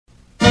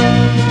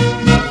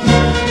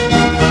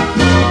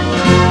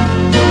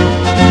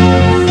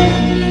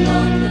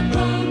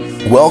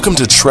Welcome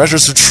to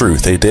Treasures of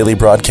Truth, a daily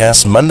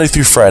broadcast Monday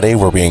through Friday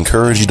where we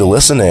encourage you to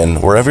listen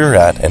in wherever you're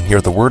at and hear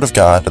the Word of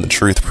God and the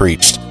truth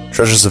preached.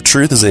 Treasures of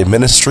Truth is a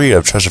ministry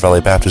of Treasure Valley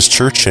Baptist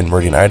Church in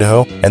Meridian,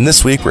 Idaho, and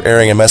this week we're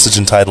airing a message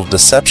entitled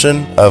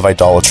Deception of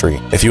Idolatry.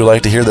 If you would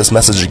like to hear this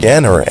message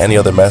again or any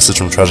other message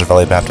from Treasure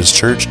Valley Baptist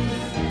Church,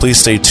 please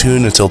stay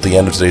tuned until the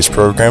end of today's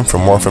program for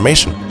more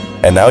information.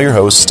 And now your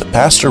host,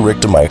 Pastor Rick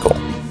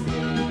DeMichael.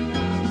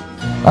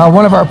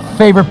 One of our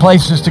favorite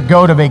places to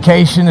go to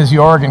vacation is the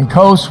Oregon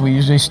coast. We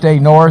usually stay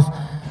north,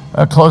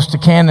 close to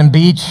Cannon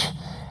Beach.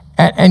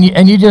 And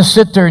you just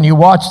sit there and you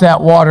watch that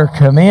water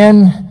come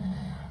in,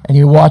 and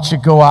you watch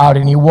it go out,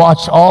 and you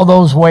watch all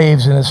those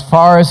waves, and as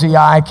far as the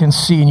eye can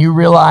see, and you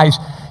realize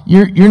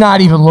you're not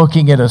even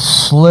looking at a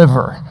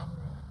sliver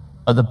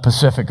of the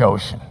Pacific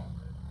Ocean.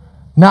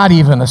 Not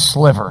even a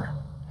sliver.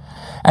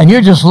 And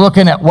you're just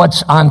looking at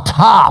what's on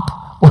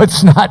top,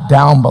 what's not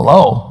down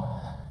below.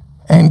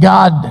 And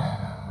God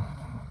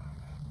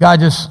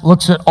just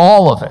looks at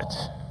all of it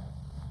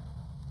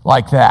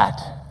like that.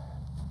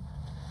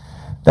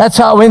 That's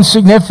how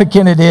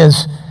insignificant it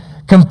is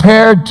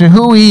compared to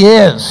who He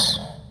is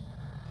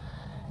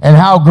and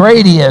how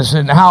great He is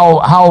and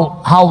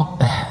how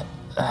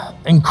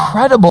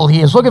incredible He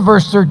is. Look at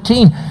verse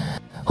 13.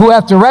 Who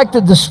hath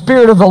directed the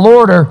Spirit of the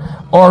Lord,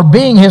 or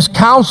being His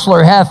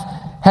counselor, hath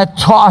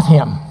taught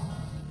him.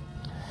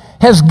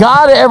 Has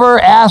God ever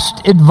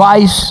asked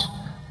advice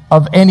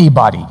of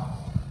anybody?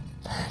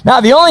 Now,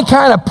 the only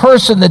kind of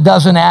person that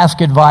doesn't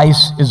ask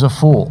advice is a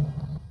fool.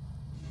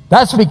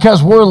 That's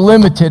because we're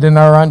limited in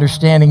our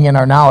understanding and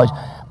our knowledge.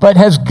 But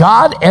has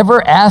God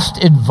ever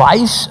asked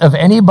advice of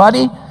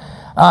anybody?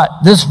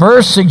 This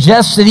verse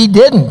suggests that He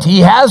didn't.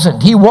 He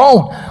hasn't. He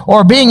won't.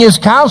 Or being His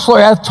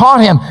counselor hath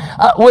taught him.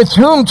 With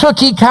whom took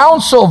He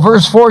counsel?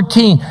 Verse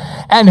 14.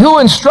 And who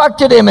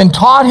instructed him and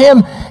taught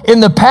him in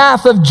the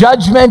path of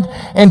judgment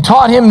and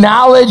taught him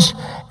knowledge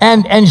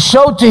and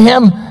showed to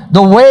him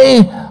the way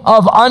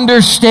of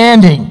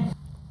understanding.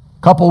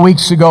 A couple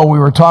weeks ago, we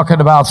were talking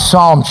about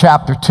Psalm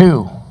chapter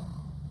 2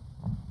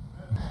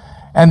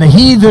 and the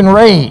heathen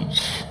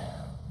rage,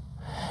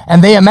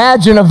 and they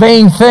imagine a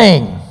vain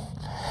thing,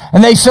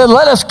 and they said,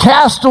 let us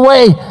cast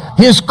away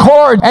his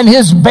cord and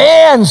his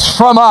bands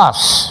from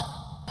us.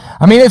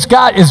 I mean, it's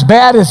got as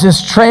bad as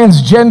this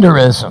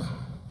transgenderism.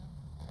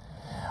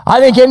 I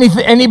think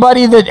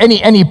anybody that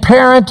any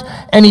parent,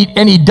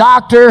 any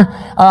doctor,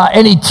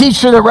 any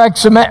teacher that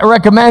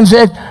recommends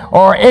it,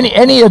 or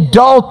any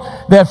adult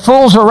that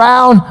fools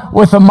around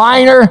with a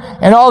minor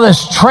and all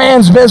this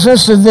trans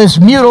business and this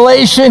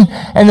mutilation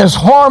and this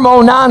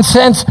hormone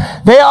nonsense,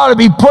 they ought to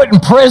be put in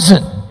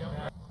prison.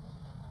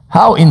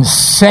 How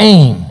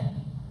insane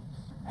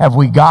have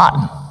we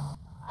gotten?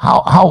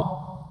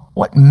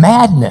 What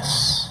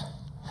madness?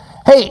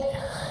 Hey,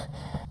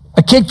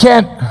 a kid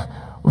can't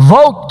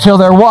vote till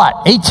they're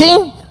what,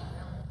 18?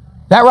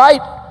 That right?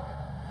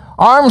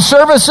 Armed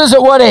services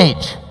at what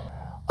age?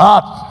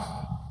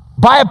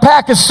 Buy a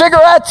pack of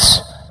cigarettes?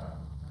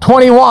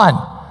 21.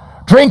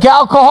 Drink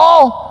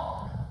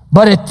alcohol?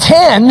 But at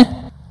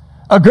 10,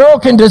 a girl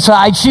can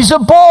decide she's a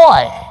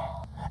boy.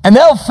 And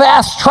they'll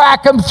fast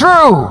track them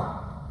through.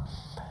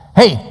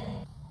 Hey,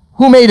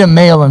 who made them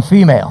male and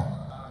female?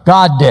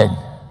 God did.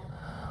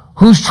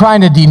 Who's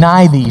trying to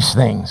deny these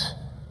things?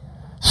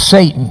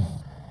 Satan.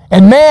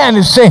 And man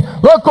is saying,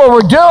 look what we're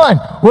doing.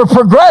 We're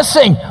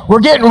progressing. We're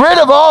getting rid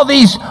of all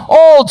these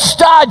old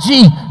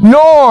stodgy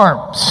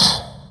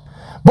norms.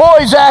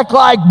 Boys act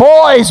like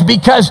boys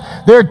because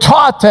they're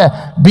taught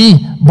to be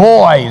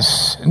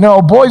boys.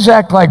 No, boys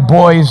act like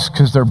boys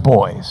because they're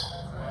boys.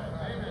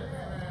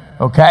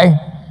 Okay?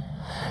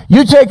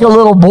 You take a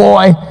little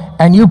boy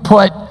and you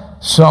put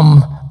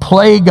some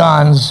play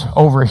guns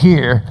over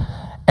here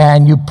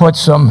and you put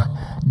some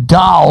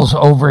dolls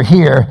over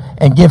here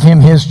and give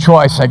him his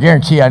choice. I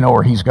guarantee I know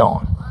where he's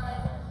going.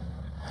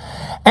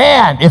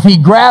 And if he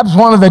grabs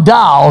one of the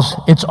dolls,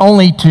 it's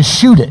only to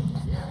shoot it.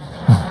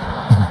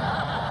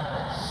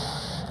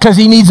 Because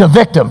he needs a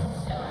victim.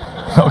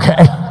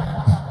 Okay?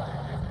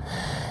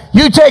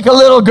 You take a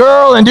little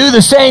girl and do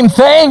the same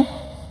thing,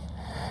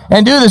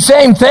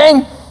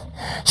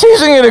 she's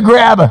going to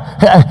grab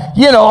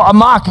a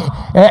mock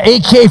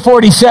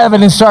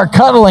AK-47 and start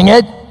cuddling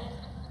it.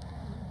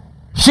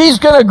 She's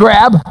going to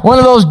grab one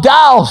of those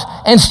dolls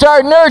and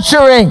start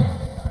nurturing.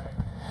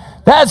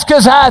 That's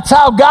because that's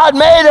how God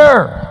made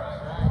her.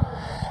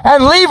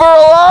 And leave her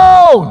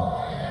alone.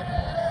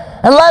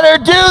 And let her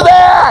do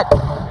that.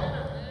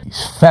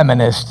 These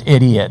feminist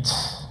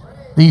idiots.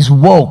 These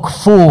woke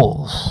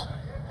fools.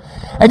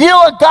 And you know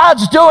what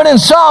God's doing in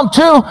Psalm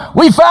 2?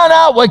 We found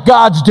out what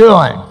God's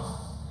doing.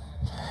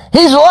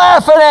 He's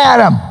laughing at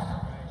him.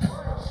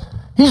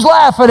 He's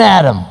laughing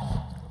at him.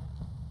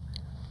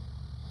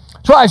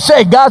 That's why I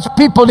say God's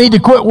people need to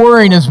quit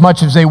worrying as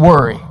much as they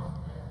worry.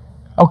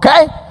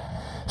 Okay?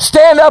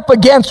 Stand up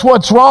against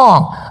what's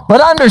wrong.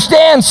 But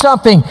understand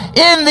something.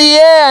 In the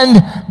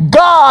end,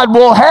 God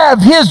will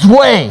have His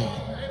way.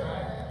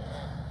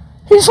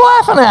 He's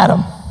laughing at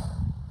them.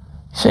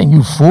 He's saying,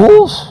 you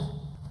fools,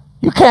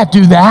 you can't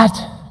do that.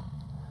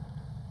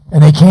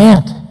 And they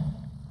can't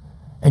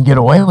and get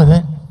away with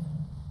it.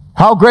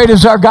 How great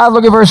is our God?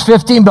 Look at verse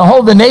 15.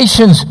 Behold, the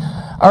nations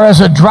are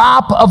as a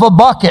drop of a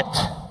bucket,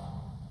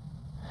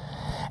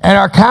 and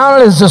are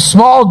counted as the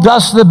small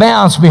dust of the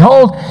balance.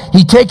 Behold,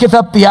 he taketh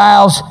up the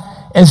isles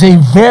as a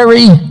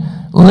very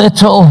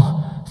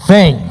little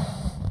thing.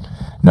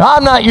 Now,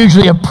 I'm not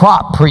usually a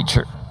prop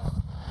preacher,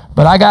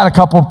 but I got a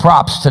couple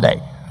props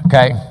today,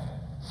 okay?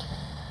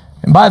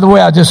 And by the way,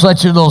 I'll just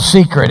let you a little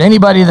secret.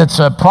 Anybody that's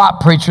a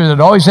prop preacher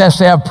that always has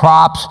to have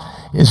props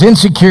is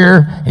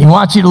insecure, and he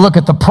wants you to look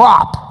at the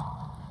prop,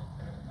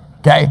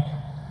 okay?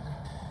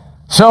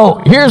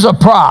 So here's a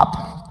prop.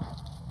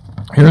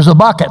 Here's a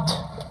bucket.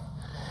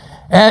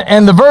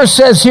 And the verse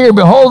says here,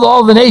 behold,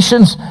 all the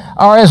nations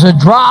are as a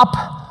drop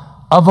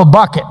of a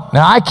bucket.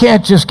 Now, I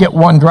can't just get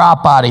one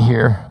drop out of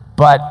here,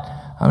 but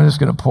I'm just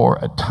going to pour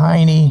a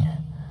tiny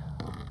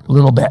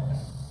little bit.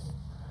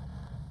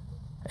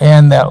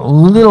 And that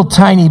little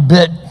tiny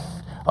bit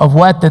of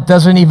wet that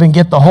doesn't even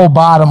get the whole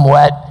bottom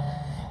wet,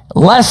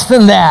 less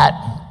than that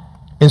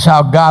is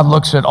how God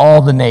looks at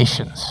all the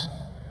nations.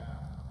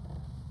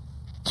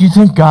 Do you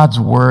think God's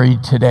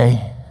worried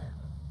today?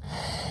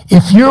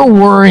 If you're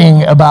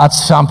worrying about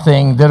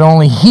something that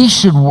only he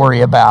should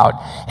worry about,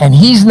 and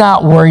he's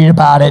not worried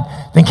about it,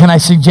 then can I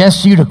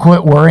suggest you to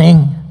quit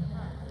worrying?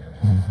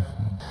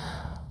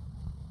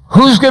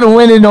 Who's going to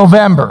win in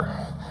November?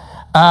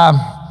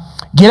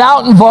 Get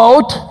out and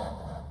vote.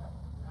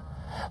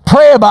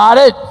 Pray about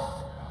it.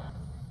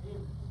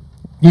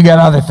 You got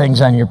other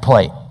things on your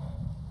plate.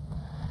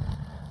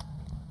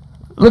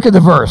 Look at the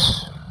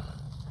verse.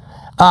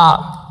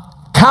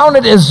 Count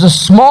it as the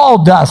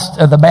small dust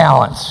of the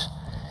balance.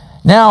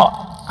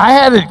 Now, I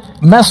had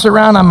to mess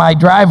around on my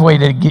driveway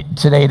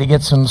today to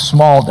get some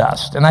small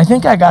dust, and I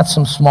think I got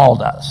some small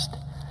dust.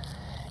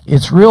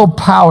 It's real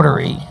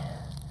powdery,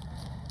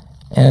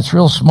 and it's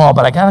real small,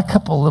 but I got a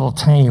couple little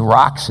tiny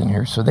rocks in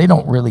here, so they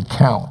don't really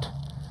count.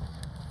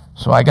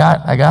 So I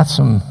got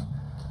some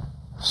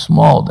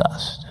small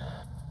dust.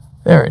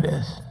 There it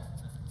is.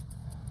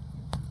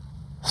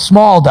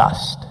 Small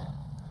dust.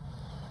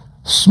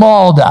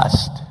 Small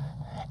dust.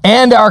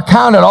 And are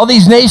counted. All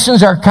these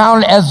nations are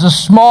counted as the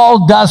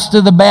small dust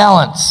of the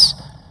balance.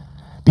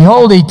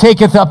 Behold, he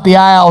taketh up the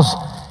isles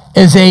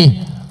as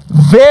a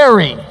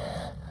very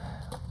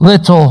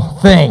little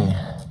thing.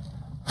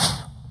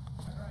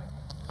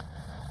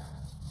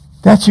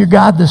 That's your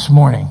God this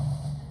morning.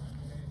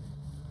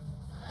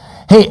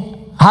 Hey,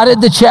 how did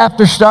the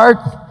chapter start?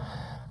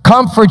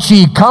 Comfort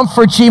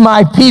ye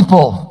my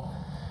people,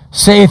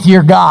 saith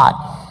your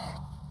God.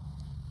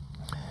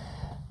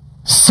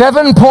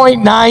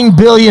 7.9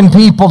 billion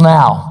people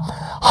now,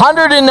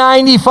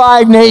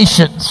 195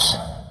 nations,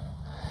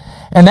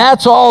 and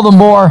that's all the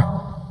more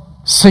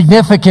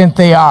significant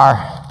they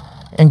are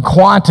in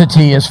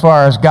quantity as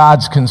far as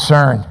God's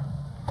concerned.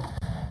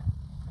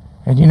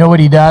 And you know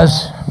what he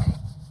does?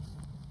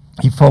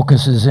 He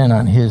focuses in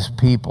on his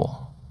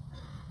people.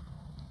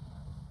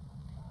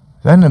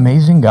 Is that an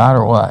amazing God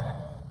or what?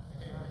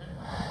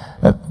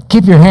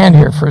 Keep your hand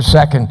here for a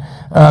second.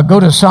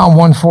 Go to Psalm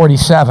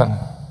 147.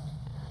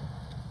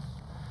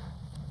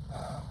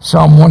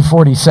 Psalm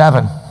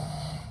 147.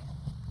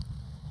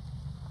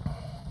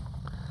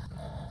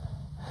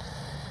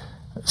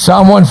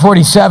 Psalm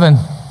 147,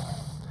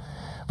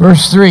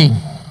 verse 3.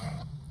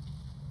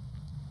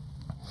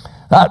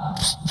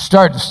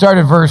 Start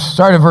at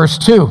verse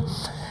 2.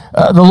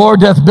 The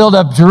Lord doth build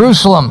up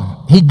Jerusalem.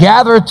 He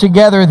gathereth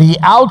together the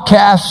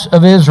outcasts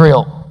of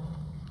Israel.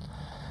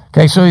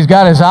 Okay, so he's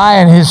got his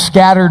eye on his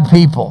scattered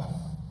people.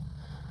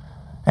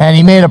 And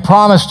he made a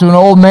promise to an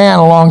old man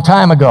a long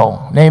time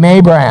ago named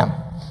Abraham.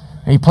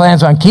 He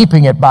plans on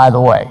keeping it, by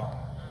the way.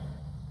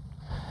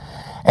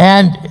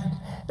 And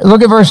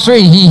look at verse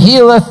 3. He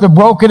healeth the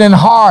broken in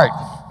heart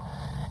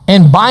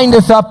and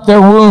bindeth up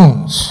their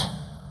wounds.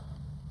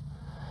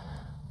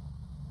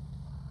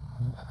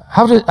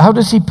 How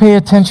does he pay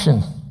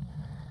attention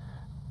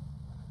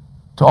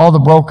to all the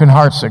broken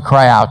hearts that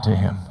cry out to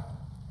him?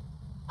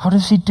 How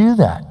does he do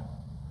that?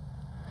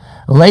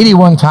 A lady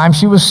one time,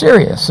 she was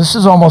serious. This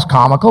is almost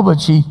comical,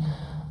 but she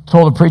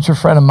told a preacher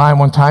friend of mine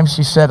one time,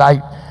 she said,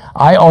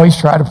 I always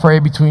try to pray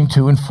between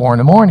 2 and 4 in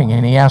the morning.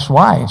 And he asked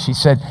why. And she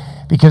said,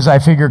 because I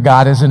figure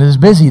God isn't as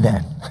busy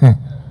then.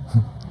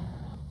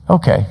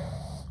 Okay.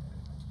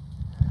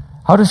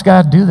 How does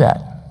God do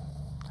that?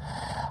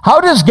 How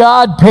does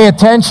God pay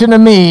attention to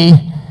me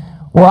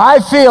where I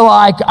feel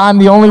like I'm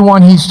the only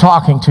one he's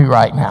talking to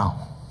right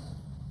now?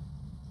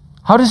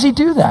 How does he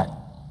do that?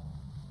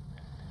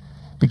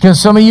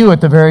 Because some of you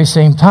at the very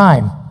same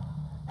time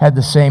had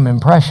the same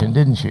impression,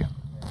 didn't you?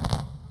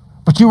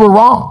 But you were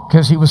wrong,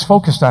 because he was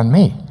focused on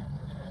me.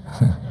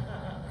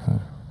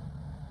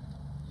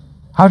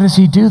 How does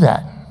he do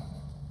that?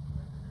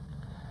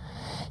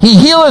 He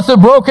healeth the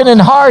broken in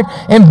heart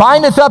and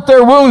bindeth up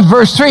their wounds.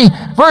 Verse 3.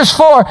 Verse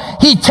 4.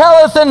 He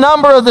telleth the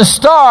number of the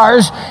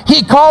stars.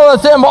 He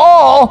calleth them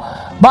all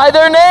by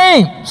their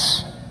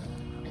names.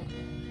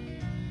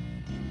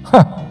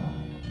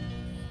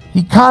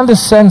 He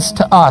condescends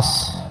to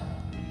us.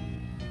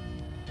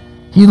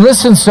 He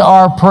listens to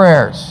our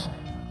prayers,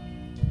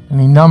 and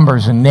he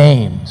numbers and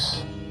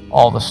names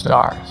all the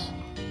stars.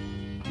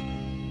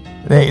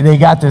 They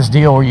got this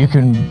deal where you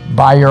can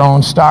buy your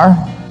own star.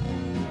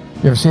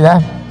 You ever see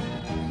that?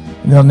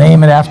 And they'll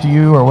name it after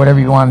you or whatever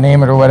you want to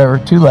name it or whatever.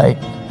 Too late.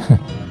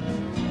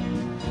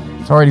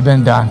 It's already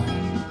been done.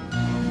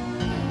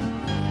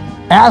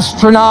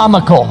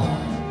 Astronomical.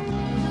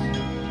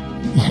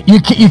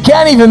 You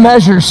can't even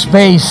measure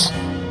space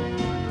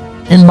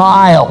in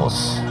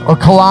miles or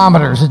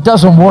kilometers. It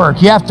doesn't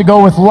work. You have to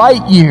go with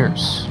light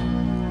years.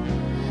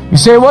 You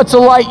say, what's a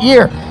light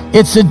year?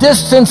 It's the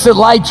distance that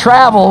light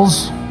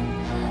travels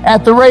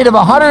at the rate of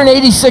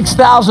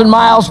 186,000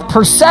 miles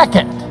per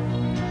second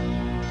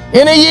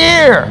in a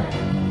year.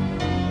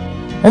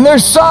 And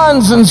there's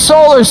suns and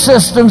solar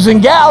systems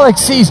and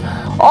galaxies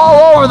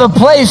all over the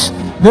place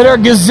that are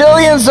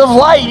gazillions of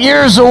light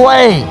years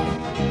away.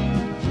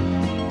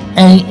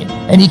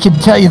 And he can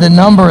tell you the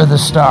number of the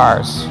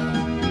stars.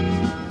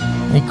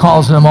 And he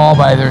calls them all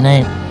by their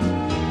name.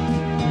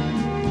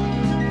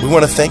 We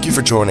want to thank you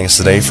for joining us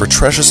today for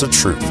Treasures of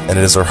Truth, and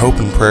it is our hope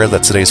and prayer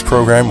that today's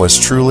program was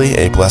truly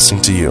a blessing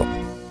to you.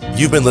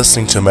 You've been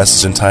listening to a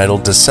message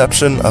entitled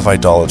Deception of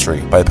Idolatry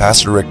by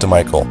Pastor Rick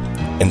DeMichael.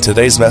 In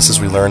today's message,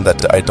 we learned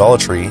that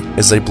idolatry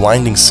is a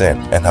blinding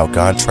sin and how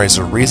God tries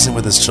to reason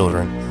with his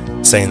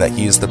children, saying that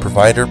he is the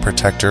provider,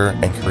 protector,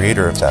 and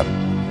creator of them.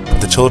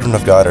 But the children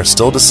of God are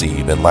still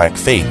deceived and lack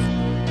faith,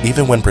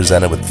 even when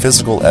presented with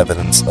physical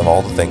evidence of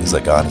all the things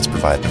that God has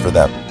provided for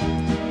them.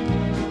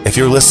 If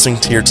you're listening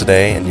to here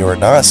today and you are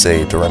not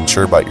saved or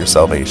unsure about your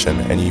salvation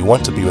and you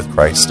want to be with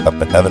Christ up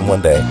in heaven one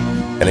day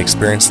and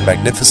experience the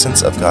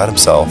magnificence of God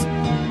himself,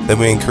 then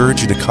we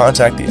encourage you to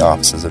contact the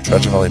offices of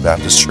Treasure Valley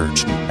Baptist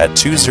Church at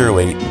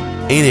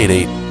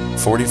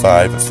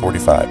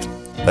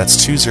 208-888-4545. That's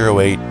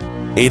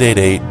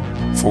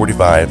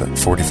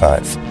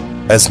 208-888-4545.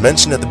 As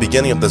mentioned at the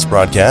beginning of this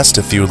broadcast,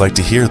 if you would like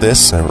to hear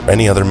this or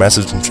any other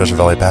message from Treasure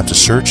Valley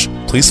Baptist Church,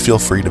 please feel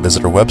free to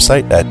visit our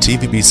website at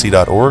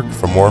tvbc.org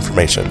for more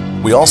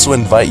information. We also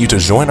invite you to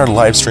join our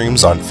live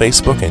streams on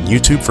Facebook and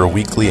YouTube for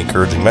weekly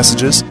encouraging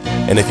messages.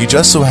 And if you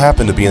just so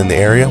happen to be in the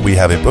area, we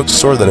have a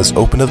bookstore that is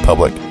open to the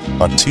public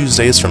on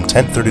Tuesdays from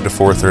 10:30 to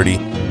 4:30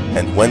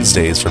 and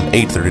Wednesdays from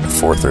 8:30 to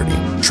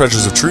 4:30.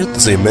 Treasures of Truth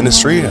is a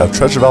ministry of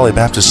Treasure Valley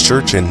Baptist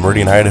Church in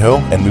Meridian, Idaho,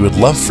 and we would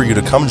love for you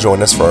to come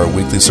join us for our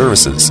weekly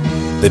services.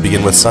 They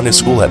begin with Sunday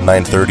school at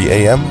 9:30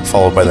 a.m.,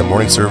 followed by the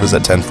morning service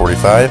at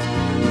 10:45,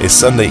 a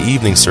Sunday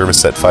evening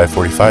service at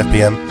 5:45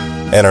 p.m.,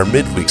 and our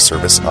midweek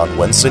service on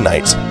Wednesday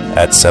night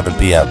at 7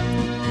 p.m.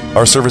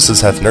 Our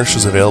services have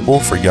nurseries available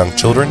for young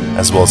children,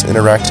 as well as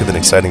interactive and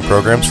exciting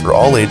programs for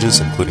all ages,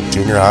 including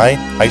junior high,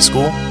 high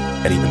school,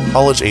 and even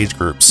college age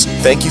groups.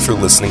 Thank you for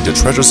listening to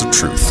Treasures of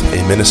Truth,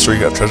 a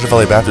ministry of Treasure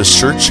Valley Baptist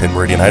Church in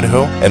Meridian,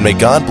 Idaho, and may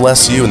God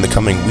bless you in the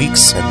coming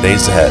weeks and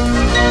days ahead.